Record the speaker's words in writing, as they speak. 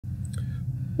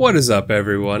What is up,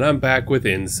 everyone? I'm back with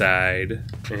Inside,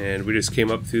 and we just came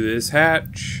up through this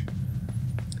hatch,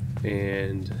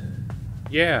 and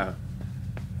yeah,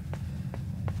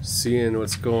 seeing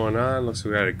what's going on. Looks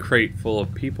like we got a crate full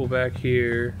of people back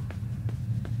here.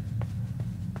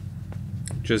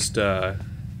 Just kind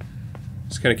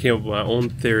of came up with my own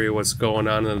theory of what's going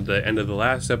on at the end of the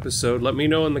last episode. Let me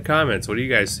know in the comments, what do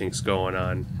you guys think's going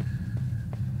on?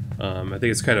 I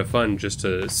think it's kind of fun just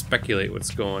to speculate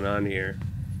what's going on here.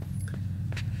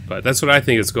 But that's what I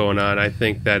think is going on. I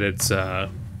think that it's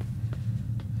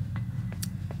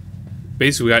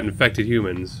basically we got infected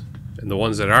humans, and the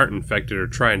ones that aren't infected are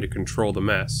trying to control the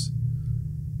mess.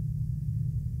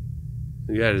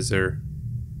 Yeah, is there?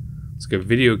 It's like a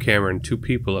video camera and two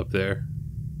people up there.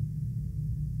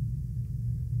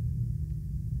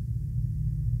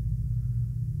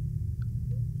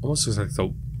 Almost looks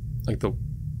like the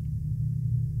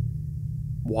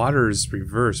water's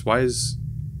reversed. Why is?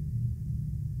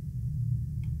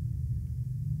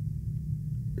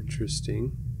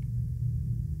 Interesting.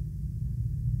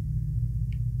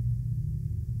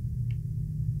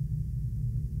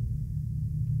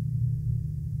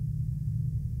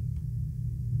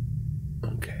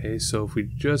 Okay, so if we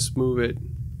just move it,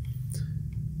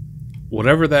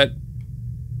 whatever that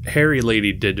hairy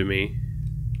lady did to me,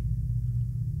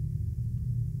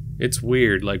 it's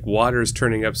weird. Like water's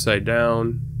turning upside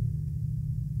down.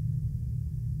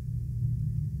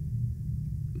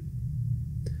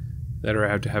 That or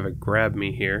I have to have it grab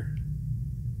me here.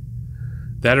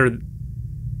 That or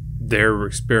they're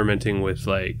experimenting with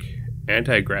like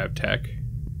anti-grav tech.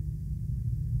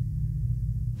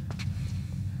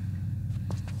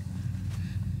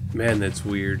 Man, that's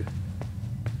weird.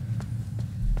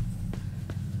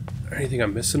 Anything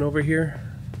I'm missing over here?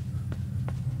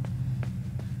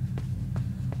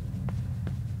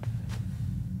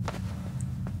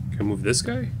 Can I move this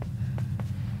guy?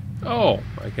 Oh,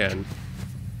 I can.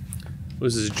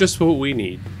 This is just what we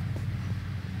need.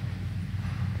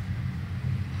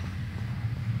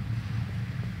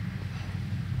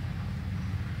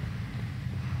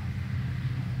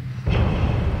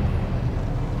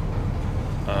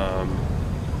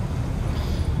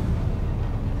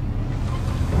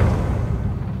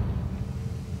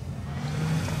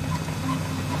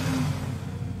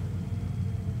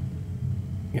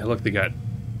 Yeah, look, they got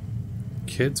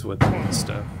kids with them and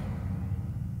stuff.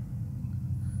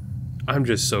 I'm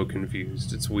just so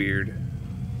confused. It's weird.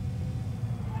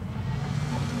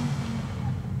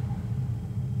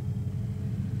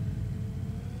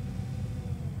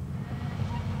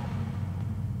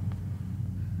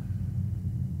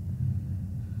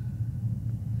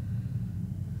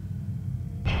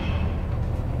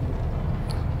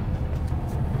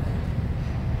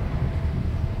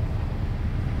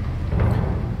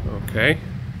 Okay.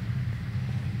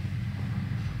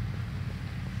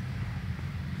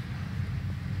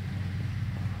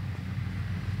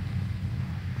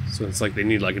 So it's like they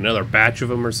need like another batch of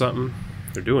them or something.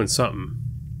 They're doing something.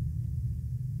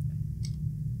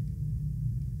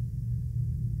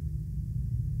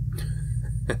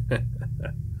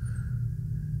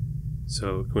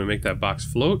 So can we make that box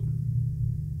float?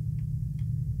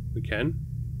 We can.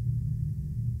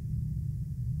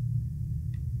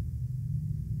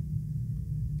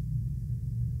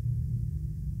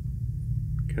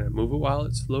 Can I move it while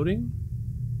it's floating?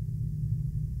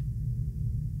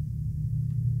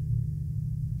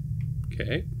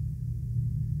 Okay.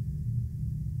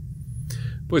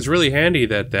 But it's really handy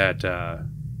that the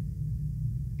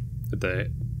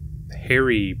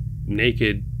hairy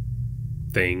naked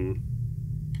thing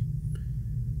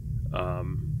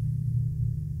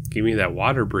give me that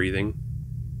water breathing.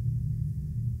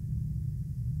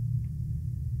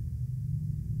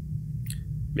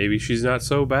 Maybe she's not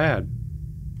so bad.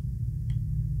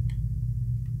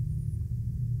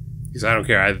 Because I don't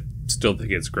care. I still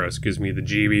think it's gross. It gives me the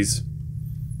jeebies.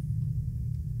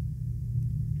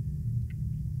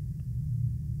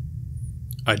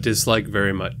 I dislike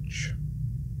very much.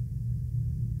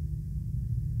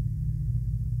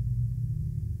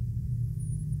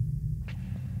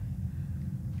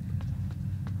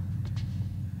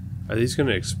 Are these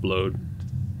gonna explode?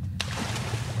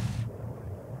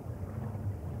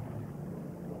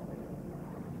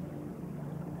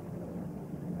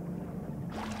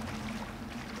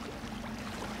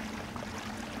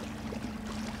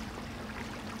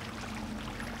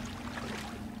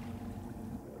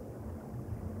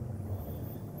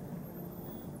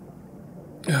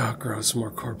 Oh, gross,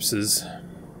 more corpses.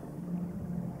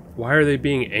 Why are they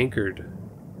being anchored?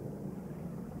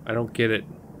 I don't get it.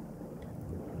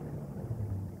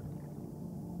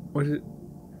 What is it?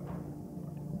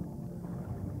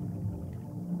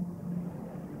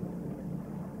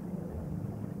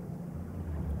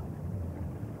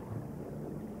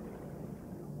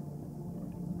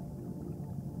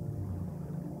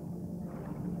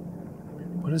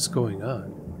 What is going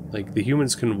on? Like, the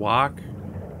humans can walk?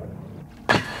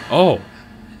 Oh,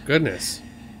 goodness.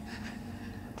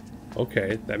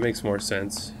 Okay, that makes more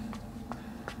sense.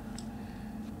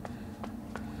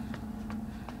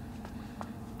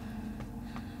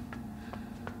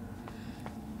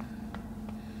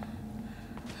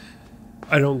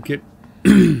 I don't get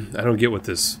I don't get what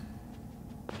this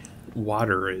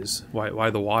water is. Why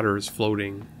the water is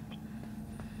floating.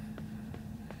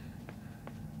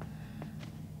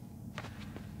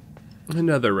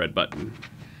 Another red button.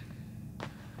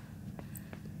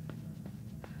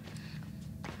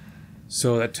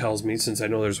 So that tells me, since I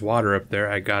know there's water up there,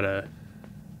 I gotta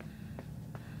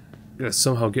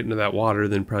somehow get into that water,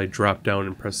 then probably drop down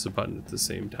and press the button at the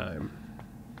same time.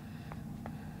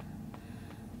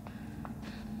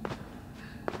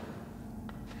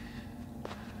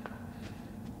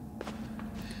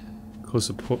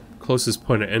 Closest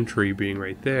point of entry being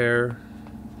right there.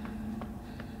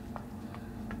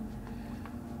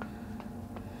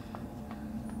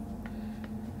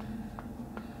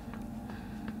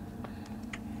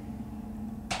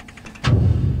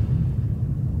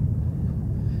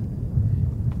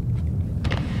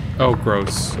 Oh,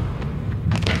 gross.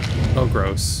 Oh,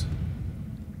 gross.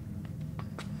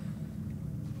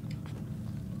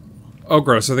 Oh,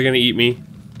 gross. Are they gonna eat me?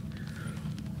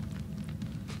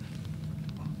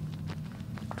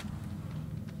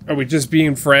 Are we just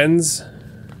being friends?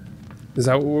 Is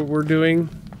that what we're doing?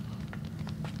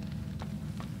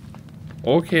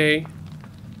 Okay.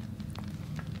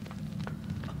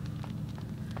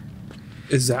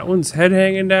 Is that one's head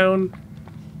hanging down?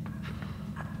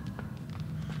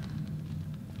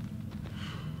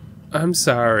 I'm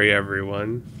sorry,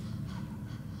 everyone.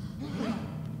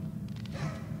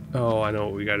 Oh, I know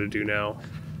what we gotta do now.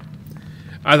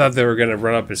 I thought they were gonna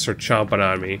run up and start chomping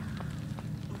on me.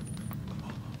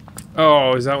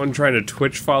 Oh, is that one trying to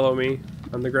twitch follow me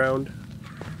on the ground?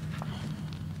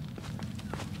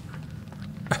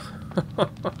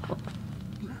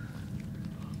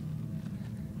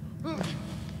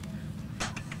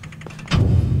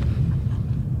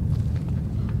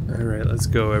 Alright, let's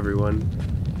go, everyone.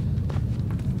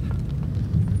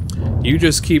 You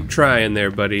just keep trying there,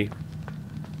 buddy.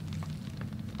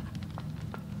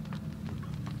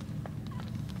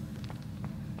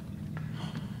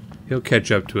 He'll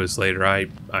catch up to us later,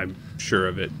 I'm sure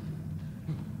of it.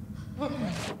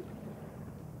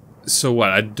 So what,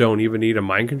 I don't even need a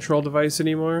mind control device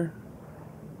anymore?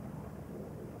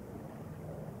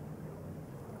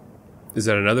 Is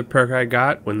that another perk I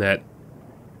got when that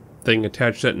thing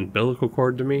attached that umbilical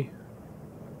cord to me?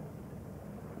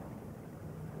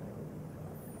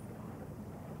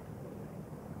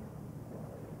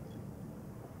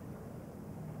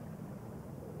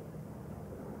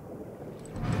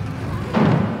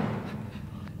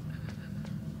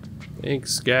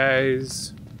 Thanks,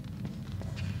 guys.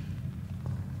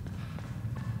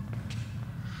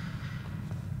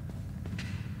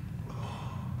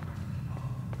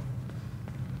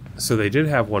 So they did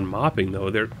have one mopping, though.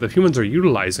 The humans are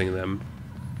utilizing them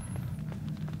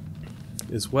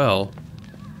as well.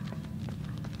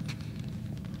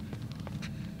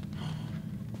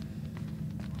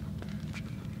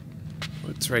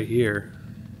 What's right here?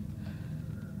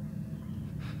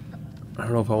 I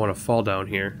don't know if I want to fall down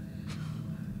here.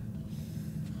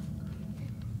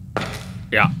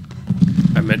 Yeah,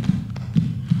 I meant...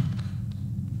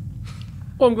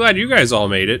 Well, I'm glad you guys all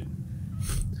made it.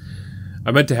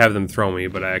 I meant to have them throw me,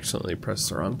 but I accidentally pressed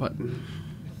the wrong button.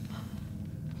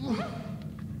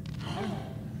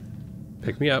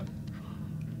 Pick me up.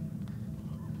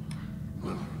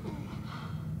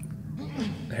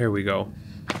 Here we go.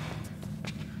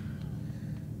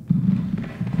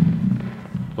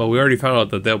 Well, we already found out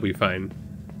that they'll be fine.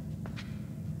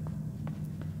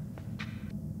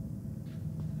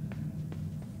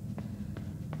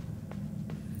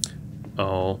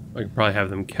 Oh, I could probably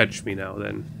have them catch me now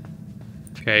then.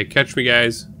 Okay, catch me,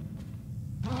 guys.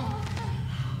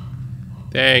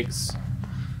 Thanks.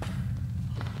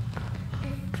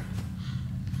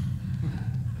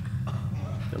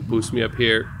 Now boost me up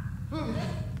here.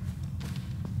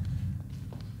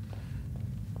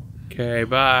 Okay,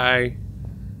 bye.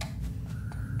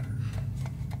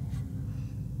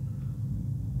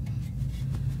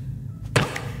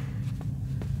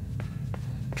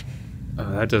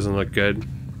 Oh, that doesn't look good.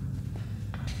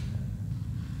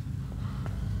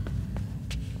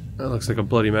 That looks like a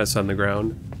bloody mess on the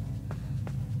ground.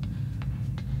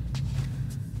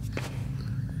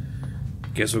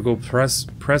 Guess we'll go press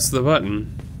the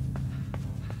button.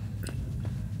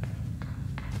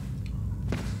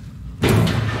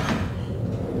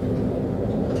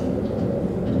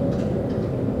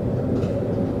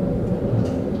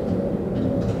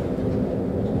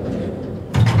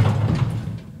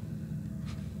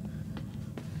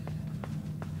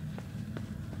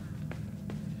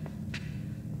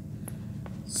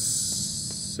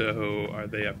 So, are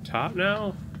they up top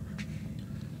now?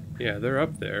 Yeah, they're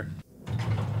up there.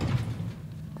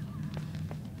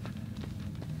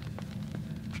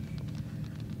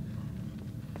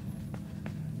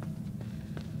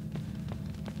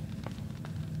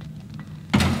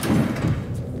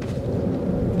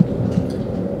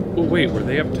 Oh, wait, were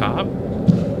they up top?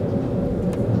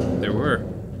 There were.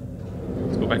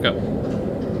 Let's go back up.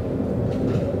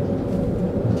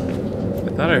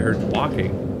 I thought I heard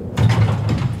walking.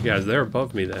 Yeah, they're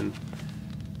above me then.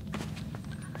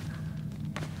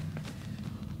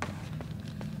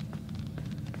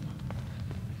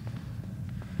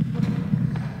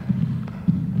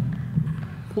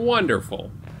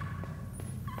 Wonderful.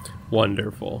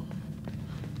 Wonderful.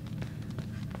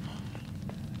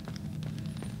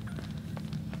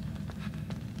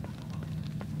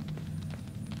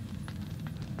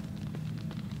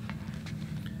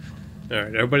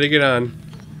 Alright, everybody get on.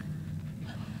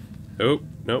 Oh,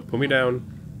 no, put me down.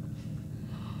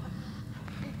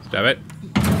 Stop it.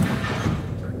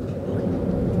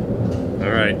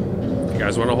 Alright. If you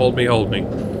guys want to hold me, hold me.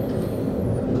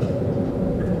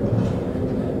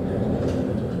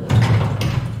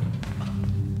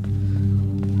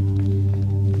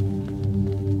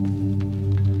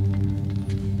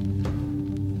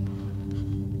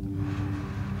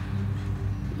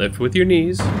 Lift with your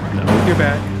knees, not with your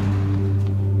back.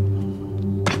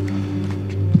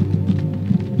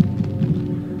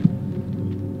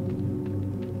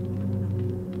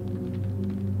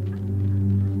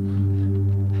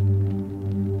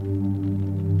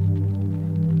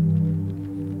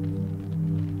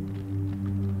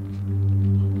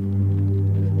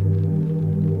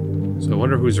 So I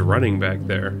wonder who's running back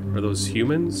there. Are those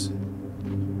humans?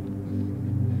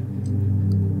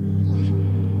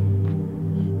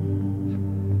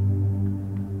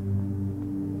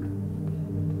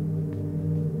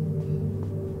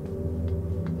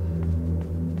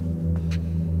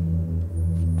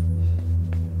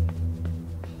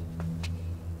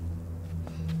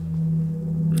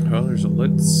 Oh, there's a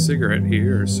lit cigarette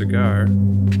here, or cigar.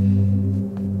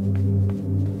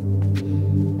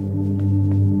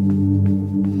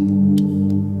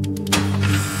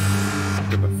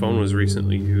 My phone was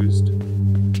recently used.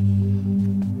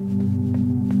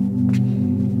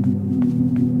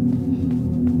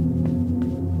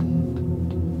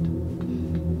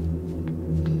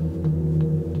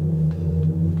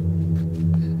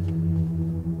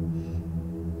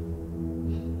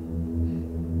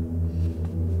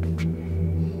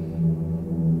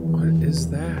 What is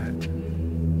that?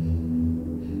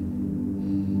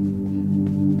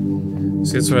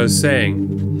 See, that's what I was saying.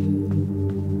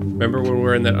 Remember when we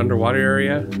were in that underwater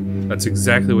area? That's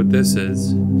exactly what this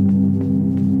is.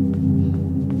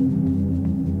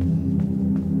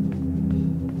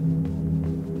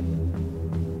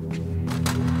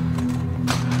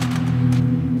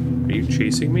 Are you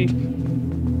chasing me?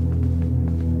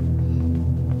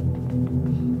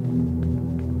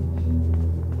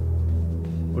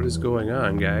 What is going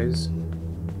on, guys?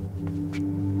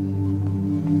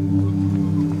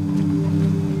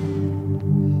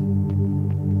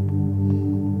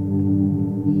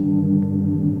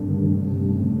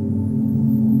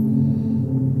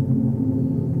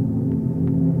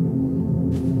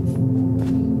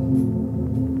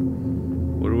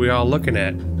 What are we all looking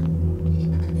at?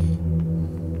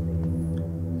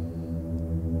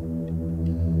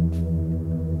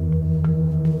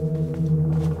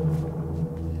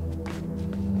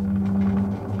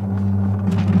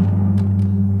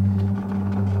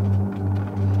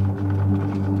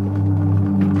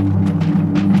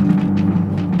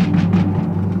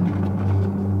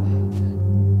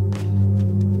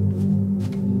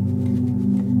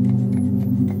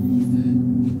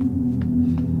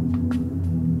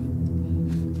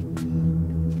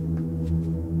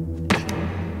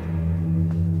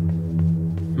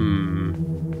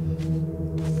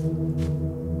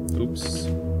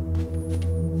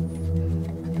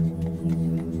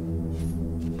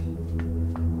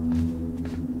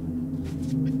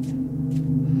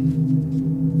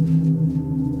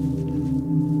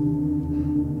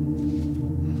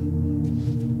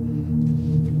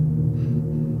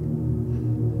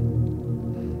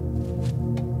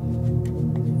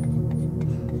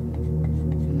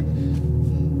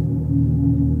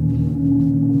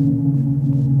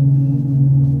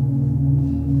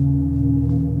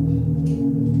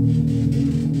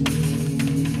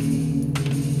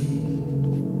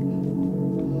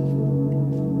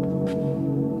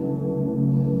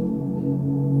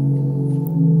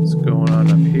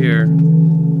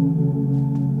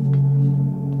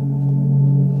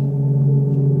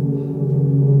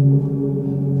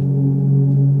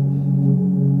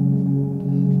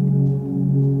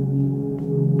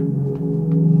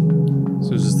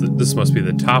 This must be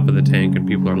the top of the tank and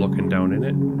people are looking down in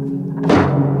it.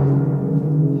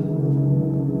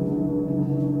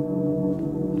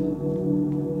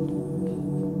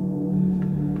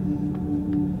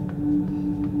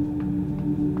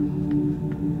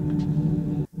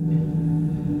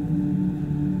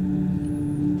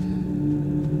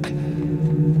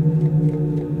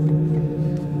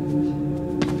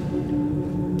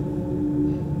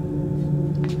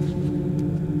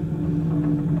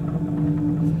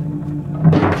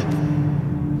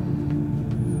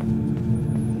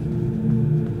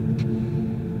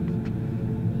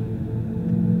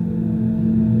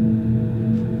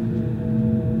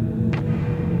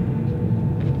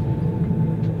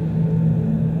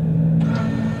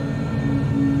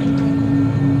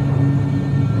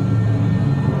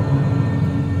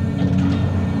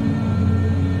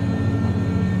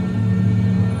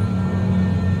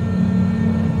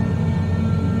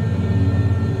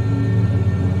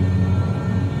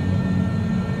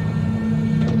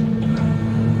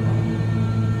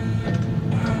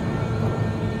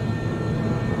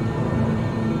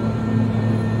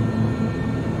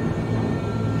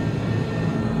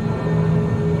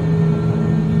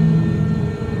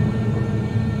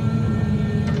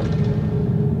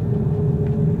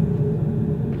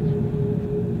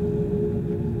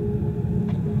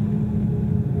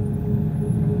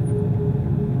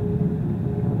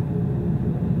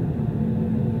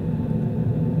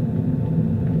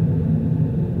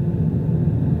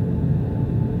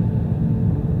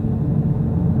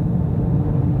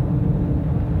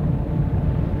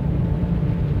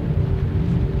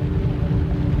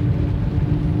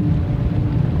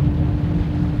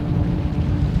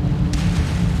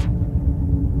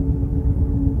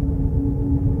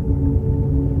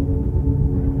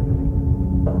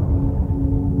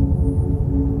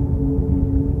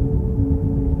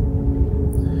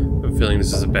 Feeling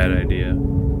this is a bad idea.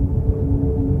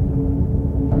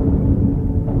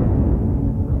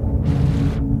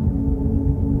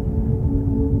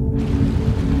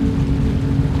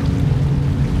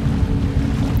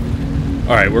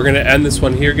 Alright, we're gonna end this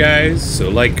one here, guys. So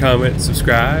like, comment,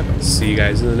 subscribe. I'll see you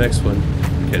guys in the next one.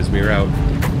 Kesmir out.